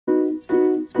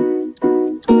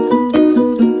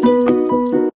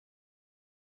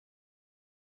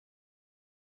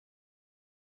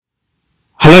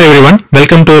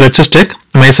Welcome to RedSysTech.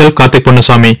 Myself Karthik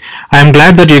Ponnuswamy. I am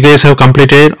glad that you guys have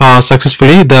completed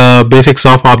successfully the basics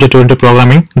of object-oriented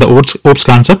programming, the OOPS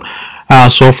concept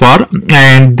so far.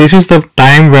 And this is the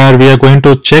time where we are going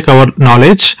to check our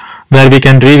knowledge, where we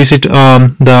can revisit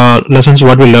the lessons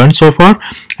what we learned so far.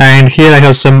 And here I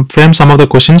have framed some of the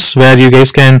questions where you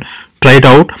guys can try it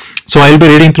out. So I'll be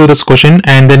reading through this question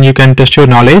and then you can test your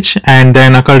knowledge, and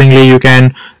then accordingly you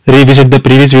can revisit the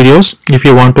previous videos if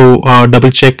you want to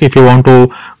double check, if you want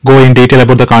to go in detail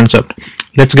about the concept.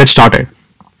 Let's get started.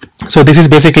 So this is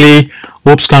basically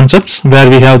OOPS concepts where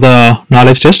we have the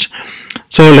knowledge test.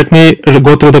 So let me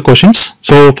go through the questions.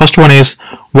 So first one is,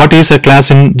 what is a class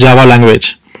in Java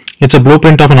language? It's a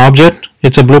blueprint of an object,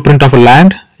 it's a blueprint of a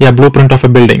land, a blueprint of a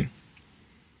building.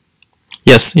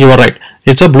 Yes, you are right.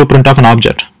 It's a blueprint of an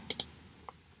object.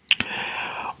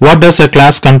 What does a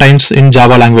class contains in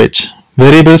Java language?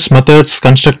 Variables, methods,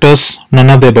 constructors, none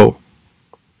of the above.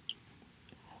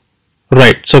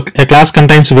 Right, so a class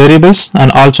contains variables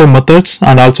and also methods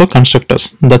and also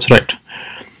constructors. That's right.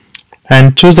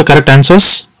 And choose the correct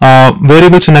answers.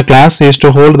 Variables in a class is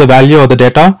to hold the value of the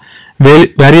data.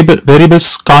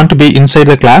 Variables can't be inside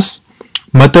the class.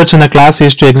 Methods in a class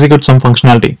is to execute some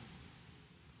functionality.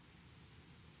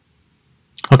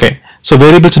 Okay, so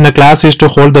variables in a class is to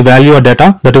hold the value of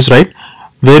data. That is right.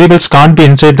 Variables can't be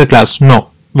inside the class.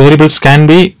 No, variables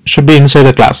should be inside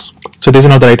the class. So this is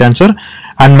not the right answer.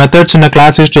 And methods in a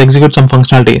class is to execute some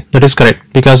functionality. That is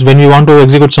correct, because when you want to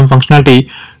execute some functionality,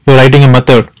 you're writing a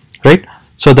method, right?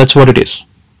 So that's what it is.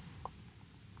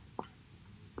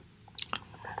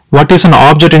 What is an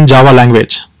object in Java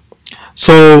language?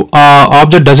 So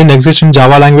object doesn't exist in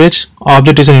Java language.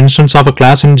 Object is an instance of a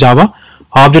class in Java.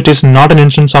 Object is not an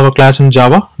instance of a class in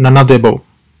Java. None of the above.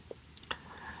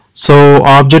 So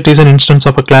object is an instance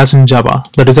of a class in Java.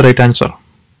 That is the right answer.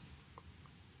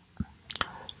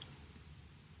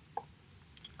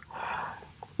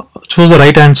 Choose the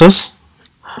right answers.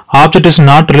 Object is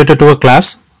not related to a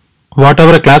class.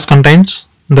 Whatever a class contains,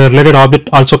 the related object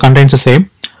also contains the same.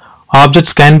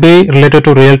 Objects can be related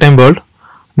to real-time world.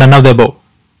 None of the above.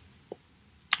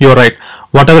 You are right.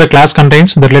 Whatever a class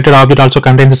contains, the related object also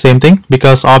contains the same thing,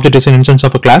 because object is an instance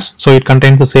of a class, so it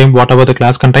contains the same whatever the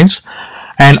class contains.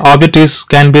 And object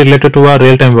can be related to a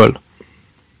real-time world.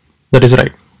 That is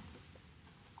right.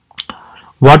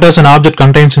 What does an object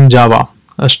contains in Java?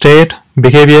 A state,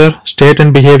 behavior, state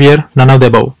and behavior, none of the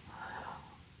above.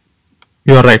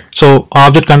 You are right. So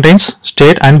object contains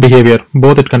state and behavior,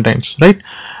 both it contains, right?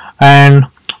 And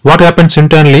what happens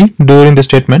internally during the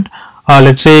statement?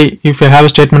 Let's say if you have a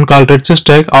statement called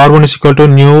RedSysTech R1 is equal to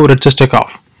new RedSysTech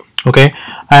off. Okay,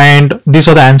 and these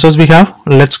are the answers we have.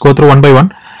 Let's go through one by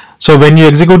one. So when you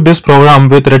execute this program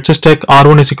with RedSysTech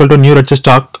R1 is equal to new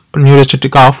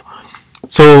RedSysTech off,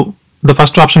 so the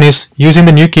first option is, using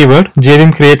the new keyword,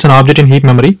 JVM creates an object in heap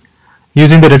memory.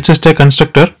 Using the RedSysTech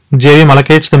constructor, JVM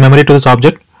allocates the memory to this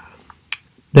object.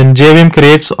 Then JVM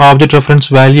creates object reference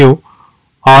value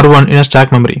R1 in a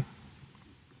stack memory.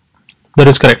 That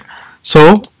is correct.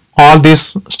 So all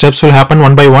these steps will happen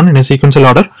one by one in a sequential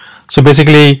order. So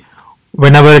basically,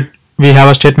 whenever we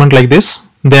have a statement like this,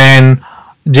 then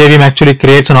JVM actually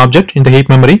creates an object in the heap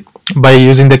memory by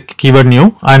using the keyword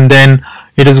new, and then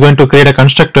it is going to create a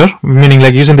constructor, meaning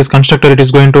like using this constructor it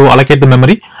is going to allocate the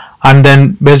memory, and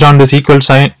then based on this equal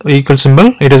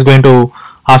symbol it is going to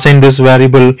assign this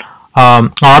variable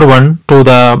R1 to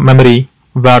the memory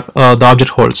where the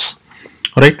object holds.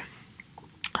 Alright.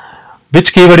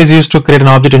 Which keyword is used to create an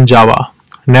object in Java?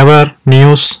 Never,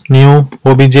 news, new,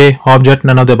 obj, object,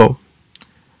 none of the above.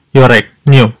 You are right.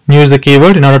 New. New is the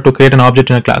keyword in order to create an object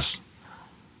in a class.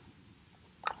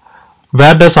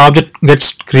 Where does object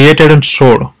gets created and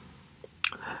stored?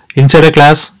 Inside a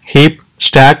class, heap,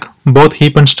 stack, both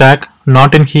heap and stack,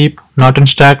 not in heap, not in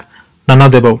stack, none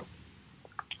of the above.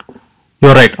 You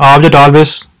are right. Object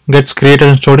always gets created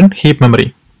and stored in heap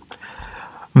memory.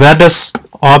 Where does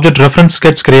object reference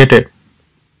gets created?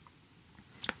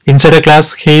 Inside a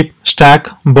class, heap, stack,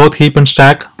 both heap and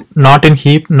stack, not in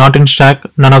heap, not in stack,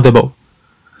 none of the above.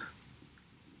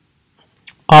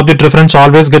 Object reference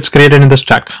always gets created in the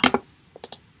stack.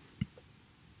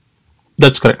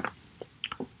 That's correct.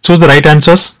 Choose the right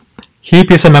answers. Heap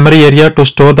is a memory area to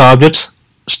store the objects.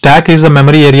 Stack is a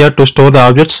memory area to store the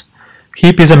objects.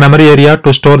 Heap is a memory area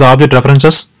to store the object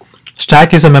references.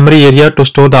 Stack is a memory area to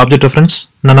store the object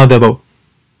reference. None of the above.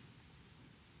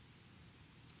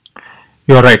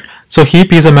 You are right. So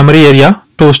heap is a memory area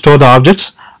to store the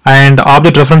objects, and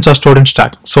object reference are stored in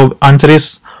stack. So answer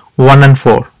is 1 and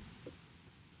 4.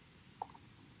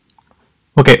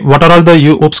 Okay, what are all the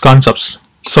OOPS concepts?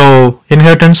 So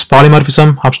inheritance,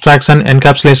 polymorphism, abstraction,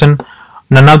 encapsulation,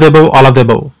 None of the above, all of the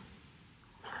above.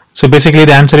 So basically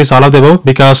the answer is all of the above,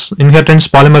 because inheritance,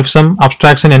 polymorphism,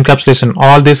 abstraction, encapsulation,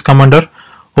 all these come under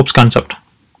OOPS concept.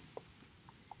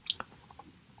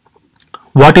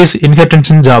 What is inheritance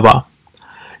in Java?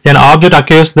 An object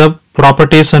acquires the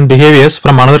properties and behaviors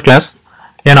from another class.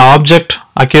 An object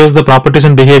acquires the properties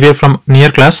and behavior from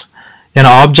near class. An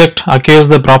object acquires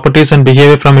the properties and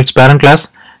behavior from its parent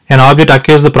class. An object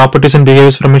acquires the properties and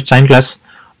behaviors from its child class.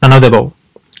 None of the above.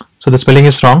 So the spelling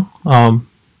is wrong.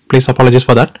 Please apologize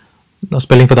for that. The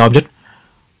spelling for the object.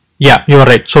 Yeah, you are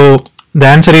right. So the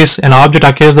answer is an object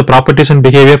acquires the properties and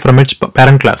behavior from its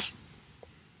parent class.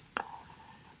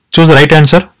 Choose the right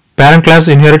answer. Parent class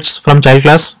inherits from child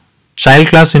class. Child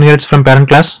class inherits from parent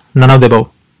class. None of the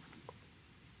above.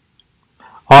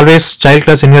 Always child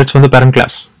class inherits from the parent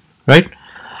class, right?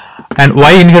 And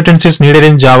why inheritance is needed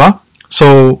in Java?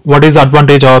 So what is the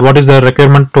advantage or what is the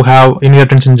requirement to have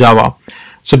inheritance in Java?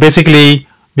 So basically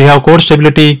we have code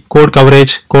stability, code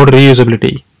coverage, code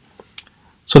reusability.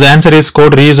 So the answer is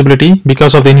code reusability.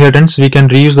 Because of the inheritance we can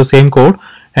reuse the same code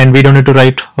and we don't need to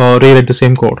rewrite the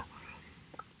same code.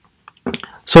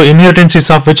 So inheritance is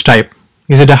of which type?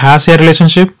 Is it a has-a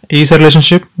relationship, is a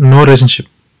relationship, no relationship?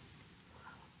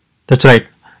 That's right.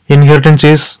 Inheritance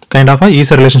is kind of a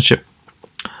is a relationship.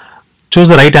 Choose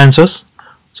the right answers.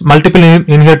 So multiple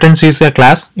inheritance is a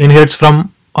class, inherits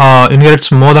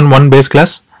more than one base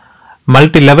class.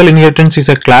 Multi-level inheritance is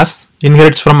a class,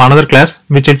 inherits from another class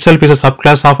which itself is a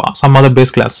subclass of some other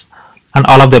base class, and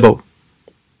all of the above.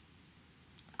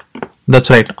 That's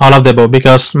right, all of the above,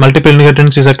 because multiple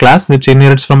inheritance is a class which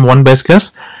inherits from one base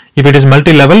class. If it is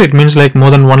multi-level, it means like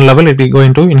more than one level it is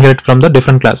going to inherit from the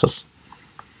different classes.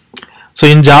 So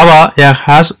in Java, a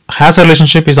has a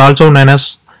relationship is also known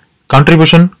as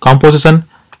contribution, composition.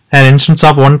 An instance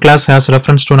of one class has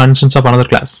reference to an instance of another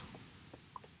class.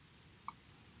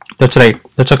 That's right,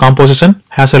 that's a composition.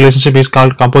 Has a relationship is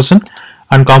called composition,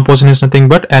 and composition is nothing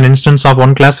but an instance of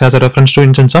one class has a reference to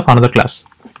instance of another class.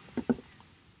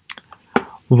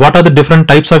 What are the different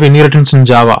types of inheritance in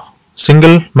Java?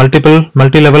 Single, multiple,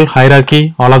 multi-level,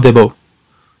 hierarchy, all of the above.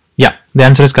 Yeah, the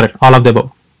answer is correct, all of the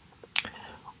above.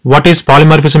 What is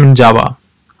polymorphism in Java?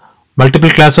 Multiple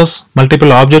classes,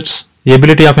 multiple objects, the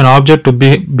ability of an object to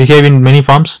behave in many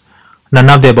forms. None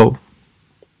of the above.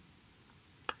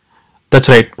 That's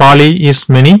right, poly is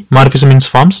many, morphism means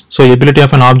forms, so the ability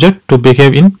of an object to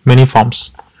behave in many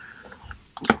forms.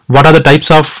 What are the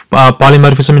types of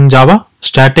polymorphism in Java?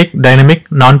 Static, dynamic,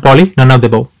 non-poly, none of the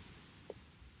above.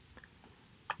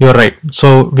 You are right.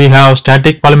 So we have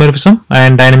static polymorphism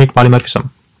and dynamic polymorphism.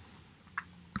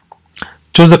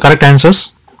 Choose the correct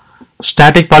answers.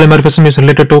 Static polymorphism is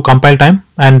related to compile time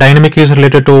and dynamic is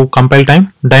related to compile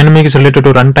time. Dynamic is related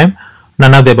to runtime.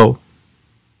 None of the above.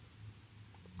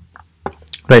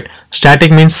 Right.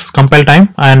 Static means compile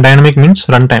time and dynamic means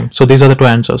runtime. So these are the two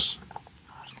answers.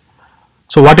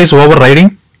 So what is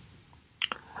overriding?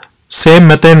 Same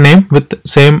method name with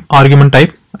same argument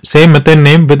type. Same method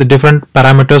name with different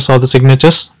parameters or the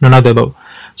signatures. None of the above.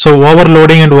 So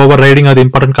overloading and overriding are the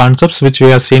important concepts which we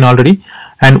have seen already.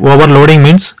 And overloading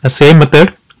means a same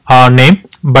method name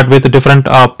but with different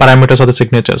parameters or the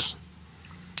signatures.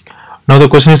 Now the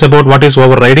question is about what is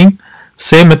overriding.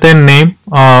 Same method name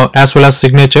as well as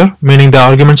signature, meaning the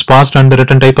arguments passed and the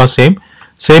return type are same.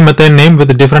 Same method name with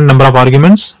a different number of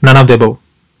arguments. None of the above.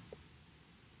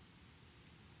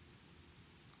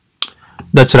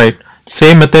 That's right.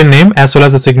 Same method name as well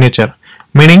as the signature,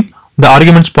 meaning the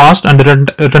arguments passed and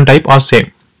the return type are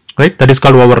same. Right? That is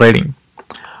called overriding.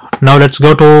 Now let's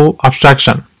go to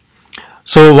abstraction.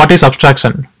 So what is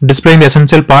abstraction? Displaying the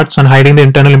essential parts and hiding the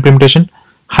internal implementation.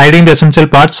 Hiding the essential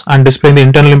parts and displaying the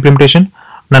internal implementation.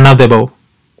 None of the above.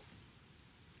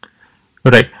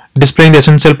 Right. Displaying the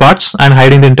essential parts and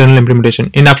hiding the internal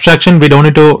implementation. In abstraction, we don't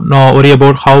need to worry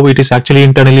about how it is actually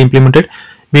internally implemented.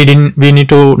 We need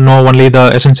to know only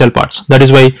the essential parts. That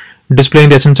is why displaying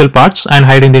the essential parts and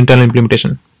hiding the internal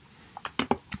implementation.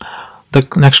 The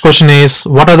next question is,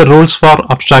 what are the rules for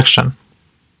abstraction?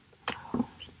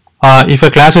 If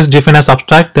a class is defined as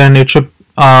abstract, then it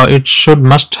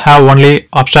must have only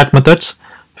abstract methods.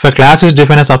 If a class is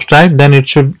defined as abstract, then it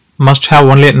must have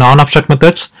only non-abstract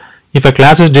methods. If a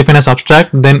class is defined as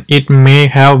abstract, then it may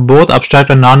have both abstract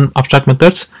and non-abstract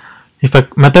methods. If a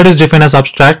method is defined as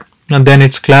abstract, then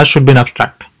its class should be an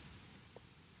abstract.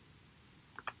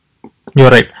 You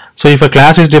are right. So if a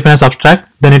class is defined as abstract,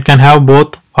 then it can have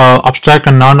both abstract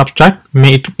and non-abstract.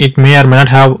 It may or may not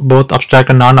have both abstract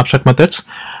and non-abstract methods.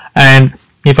 And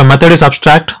if a method is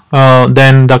abstract,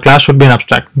 then the class should be an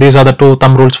abstract. These are the two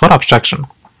thumb rules for abstraction.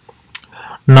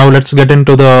 Now let's get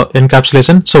into the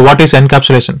encapsulation. So what is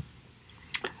encapsulation?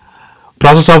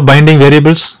 process of binding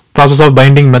variables, process of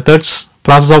binding methods,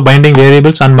 process of binding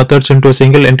variables and methods into a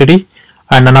single entity,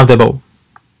 and none of the above.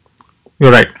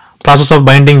 You're right. Process of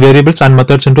binding variables and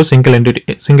methods into a single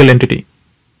entity.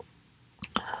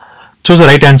 Choose the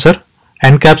right answer.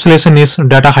 Encapsulation is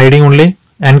data hiding only.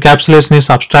 Encapsulation is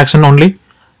abstraction only.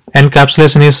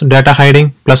 Encapsulation is data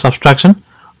hiding plus abstraction.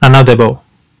 None of the above.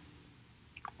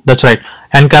 That's right.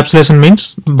 Encapsulation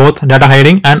means both data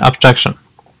hiding and abstraction.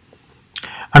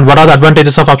 And what are the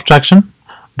advantages of abstraction?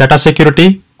 Data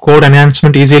security, code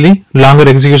enhancement easily, longer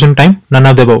execution time, none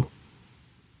of the above.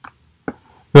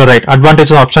 You are right.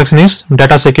 Advantage of abstraction is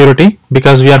data security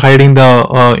because we are hiding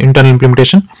the internal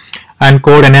implementation, and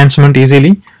code enhancement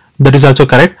easily. That is also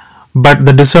correct. But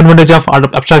the disadvantage of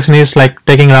abstraction is like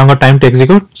taking longer time to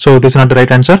execute. So this is not the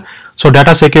right answer. So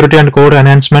data security and code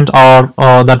enhancement are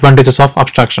the advantages of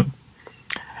abstraction.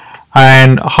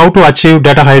 And how to achieve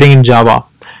data hiding in Java?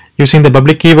 Using the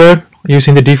public keyword,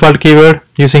 using the default keyword,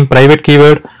 using private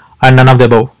keyword, and none of the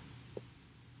above.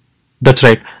 That's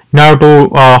right. Now to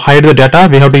hide the data,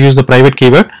 we have to use the private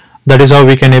keyword. That is how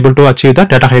we can able to achieve the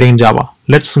data hiding in Java.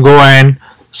 Let's go and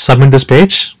submit this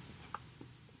page.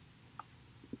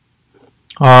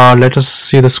 Let us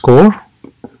see the score.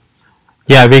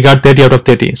 Yeah, we got 30 out of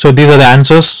 30. So these are the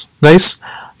answers, guys.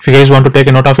 If you guys want to take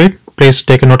a note of it, please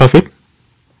take a note of it.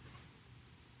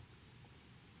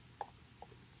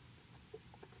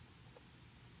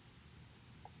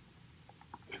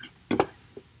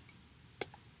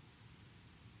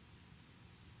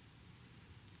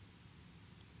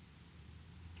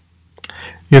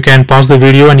 You can pause the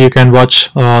video and you can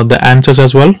watch the answers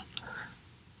as well.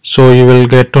 So you will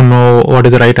get to know what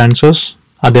is the right answers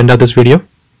at the end of this video.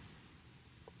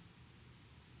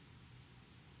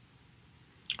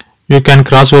 You can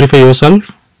cross verify yourself.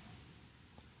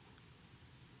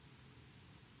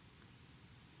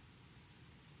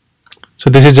 So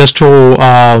this is just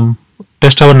to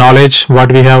test our knowledge,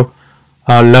 what we have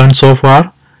learned so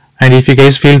far. And if you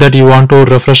guys feel that you want to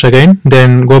refresh again,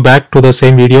 then go back to the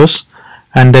same videos,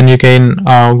 and then you can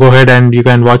go ahead and you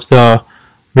can watch the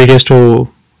videos to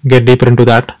get deeper into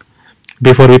that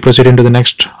before we proceed into the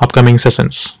next upcoming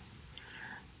sessions.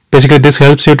 Basically, this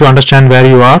helps you to understand where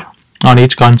you are on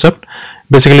each concept.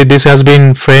 Basically, this has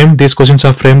been framed, these questions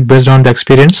are framed based on the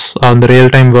experience on the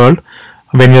real-time world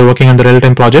when you're working on the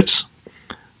real-time projects.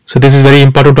 So this is very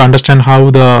important to understand how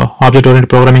the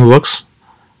object-oriented programming works.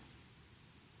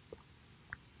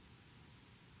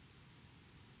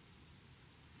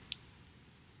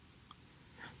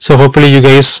 So hopefully you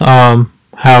guys have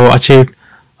achieved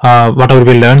whatever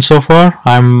we learned so far.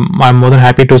 I'm more than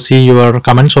happy to see your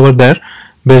comments over there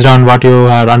based on what you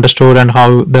have understood and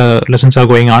how the lessons are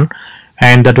going on,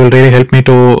 and that will really help me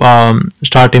to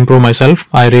start improve myself.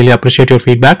 I really appreciate your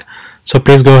feedback. So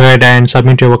please go ahead and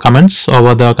submit your comments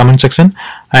over the comment section.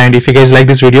 And if you guys like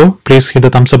this video, please hit the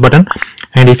thumbs up button.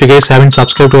 And if you guys haven't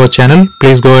subscribed to our channel,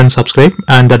 please go and subscribe,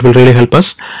 and that will really help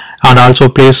us. And also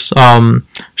please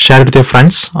share it with your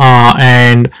friends,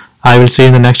 and I will see you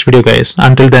in the next video, guys.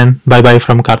 Until then, bye bye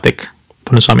from Karthik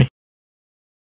Punaswamy.